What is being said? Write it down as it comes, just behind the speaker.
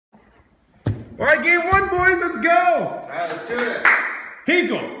All right, game one, boys, let's go. All right, let's do this.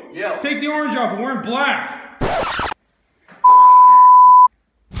 Hinkle, Yo. take the orange off. We're wearing black.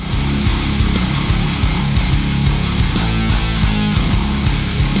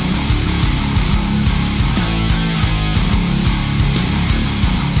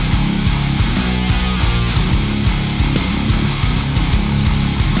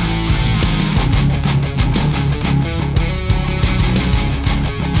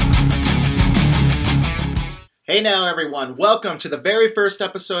 Hey now everyone, welcome to the very first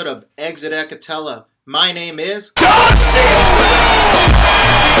episode of Exit at Katella. My name is John Cena!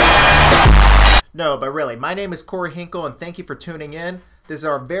 No, but really, my name is Corey Hinkle and thank you for tuning in. This is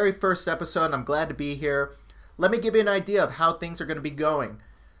our very first episode and I'm glad to be here. Let me give you an idea of how things are going to be going.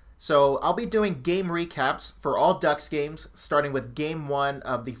 So I'll be doing game recaps for all Ducks games, starting with game 1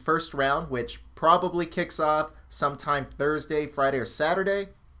 of the first round, which probably kicks off sometime Thursday, Friday, or Saturday.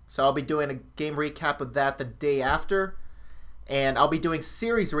 So I'll be doing a game recap of that the day after. And I'll be doing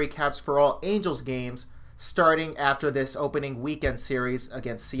series recaps for all Angels games starting after this opening weekend series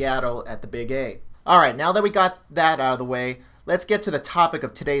against Seattle at the Big A. Alright, now that we got that out of the way, let's get to the topic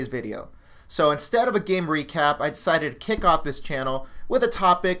of today's video. So instead of a game recap, I decided to kick off this channel with a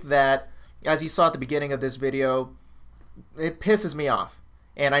topic that, as you saw at the beginning of this video, it pisses me off.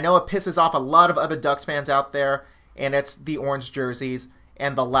 And I know it pisses off a lot of other Ducks fans out there, and it's the orange jerseys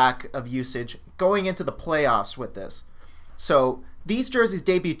and the lack of usage going into the playoffs with this. So these jerseys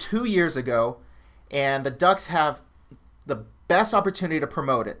debuted 2 years ago, and the Ducks have the best opportunity to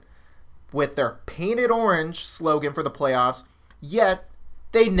promote it with their painted orange slogan for the playoffs, yet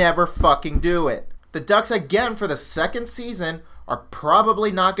they never fucking do it. The Ducks, again, for the second season, are probably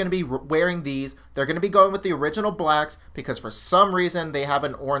not going to be wearing these. They're going to be going with the original blacks because for some reason they have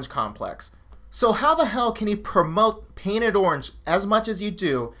an orange complex. So how the hell can you promote painted orange as much as you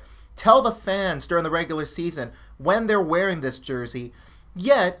do, tell the fans during the regular season when they're wearing this jersey,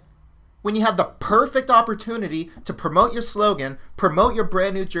 yet when you have the perfect opportunity to promote your slogan, promote your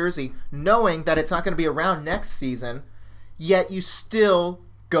brand new jersey, knowing that it's not going to be around next season, yet you still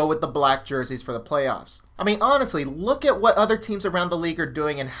go with the black jerseys for the playoffs? I mean, honestly, look at what other teams around the league are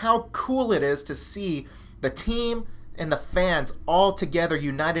doing and how cool it is to see the team and the fans all together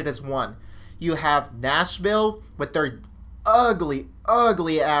united as one. You have Nashville with their ugly,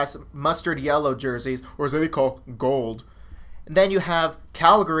 ugly-ass mustard yellow jerseys, or as they call gold. And then you have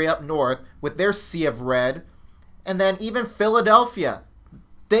Calgary up north with their sea of red. And then even Philadelphia.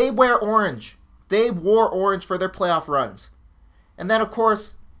 They wear orange. They wore orange for their playoff runs. And then, of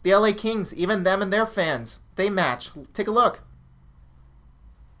course, the LA Kings, even them and their fans, they match. Take a look.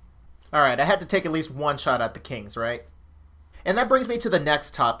 All right, I had to take at least one shot at the Kings, right? And that brings me to the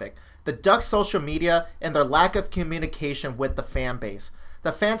next topic. The Ducks' social media and their lack of communication with the fan base.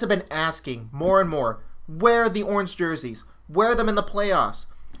 The fans have been asking more and more, wear the orange jerseys, wear them in the playoffs.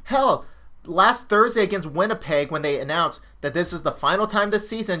 Hell, last Thursday against Winnipeg when they announced that this is the final time this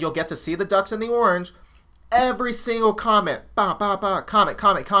season you'll get to see the Ducks in the orange, every single comment,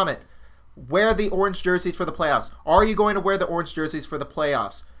 comment, wear the orange jerseys for the playoffs. Are you going to wear the orange jerseys for the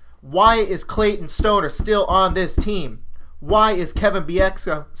playoffs? Why is Clayton Stoner still on this team? Why is Kevin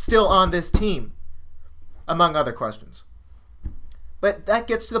Bieksa still on this team? Among other questions. But that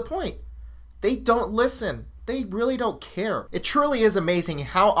gets to the point. They don't listen. They really don't care. It truly is amazing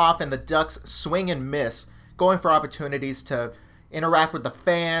how often the Ducks swing and miss going for opportunities to interact with the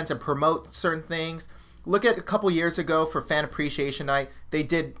fans and promote certain things. Look at a couple years ago for Fan Appreciation Night. They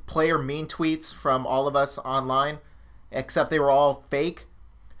did player mean tweets from all of us online, except they were all fake.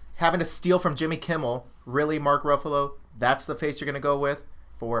 Having to steal from Jimmy Kimmel. Really, Mark Ruffalo? That's the face you're going to go with?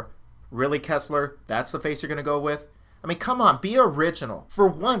 For really, Kessler? That's the face you're going to go with? I mean, come on, be original. For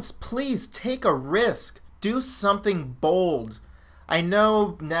once, please take a risk. Do something bold. I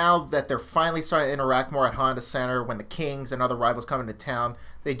know now that they're finally starting to interact more at Honda Center when the Kings and other rivals come into town.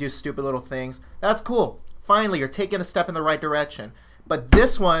 They do stupid little things. That's cool. Finally, you're taking a step in the right direction. But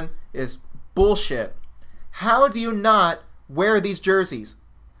this one is bullshit. How do you not wear these jerseys?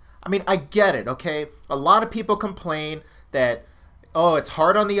 I mean, I get it, okay? A lot of people complain that, oh, it's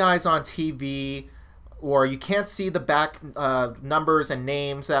hard on the eyes on TV, or you can't see the back numbers and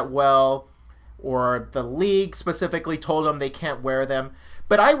names that well, or the league specifically told them they can't wear them.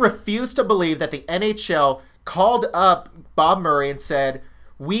 But I refuse to believe that the NHL called up Bob Murray and said,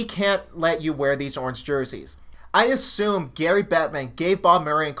 we can't let you wear these orange jerseys. I assume Gary Bettman gave Bob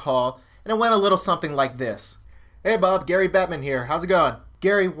Murray a call, and it went a little something like this. Hey Bob, Gary Bettman here. How's it going?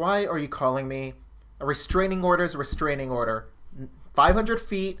 Gary, why are you calling me? A restraining order is a restraining order. 500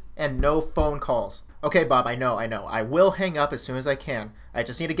 feet and no phone calls. Okay, Bob, I know. I will hang up as soon as I can. I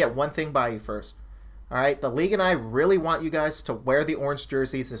just need to get one thing by you first. Alright, the league and I really want you guys to wear the orange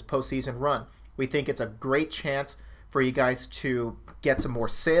jerseys this postseason run. We think it's a great chance for you guys to get some more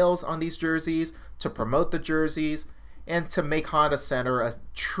sales on these jerseys, to promote the jerseys, and to make Honda Center a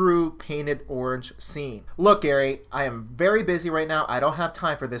true painted orange scene. Look, Gary, I am very busy right now. I don't have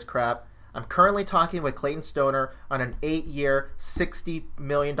time for this crap. I'm currently talking with Clayton Stoner on an 8-year, $60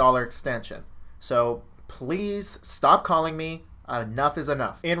 million extension. So please stop calling me. Enough is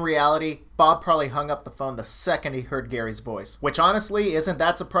enough. In reality, Bob probably hung up the phone the second he heard Gary's voice, which honestly isn't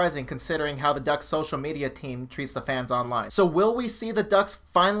that surprising considering how the Ducks social media team treats the fans online. So will we see the Ducks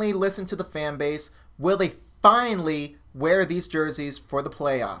finally listen to the fan base? Will they finally wear these jerseys for the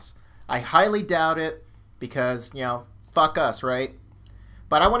playoffs? I highly doubt it because, you know, fuck us, right?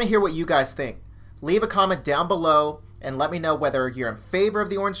 But I want to hear what you guys think. Leave a comment down below and let me know whether you're in favor of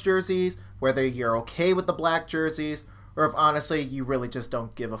the orange jerseys, whether you're okay with the black jerseys, or if honestly you really just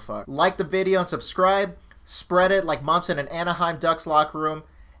don't give a fuck. Like the video and subscribe, spread it like moms in an Anaheim Ducks locker room,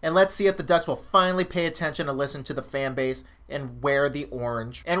 and let's see if the Ducks will finally pay attention and listen to the fan base and wear the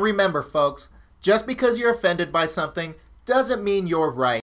orange. And remember folks, just because you're offended by something doesn't mean you're right.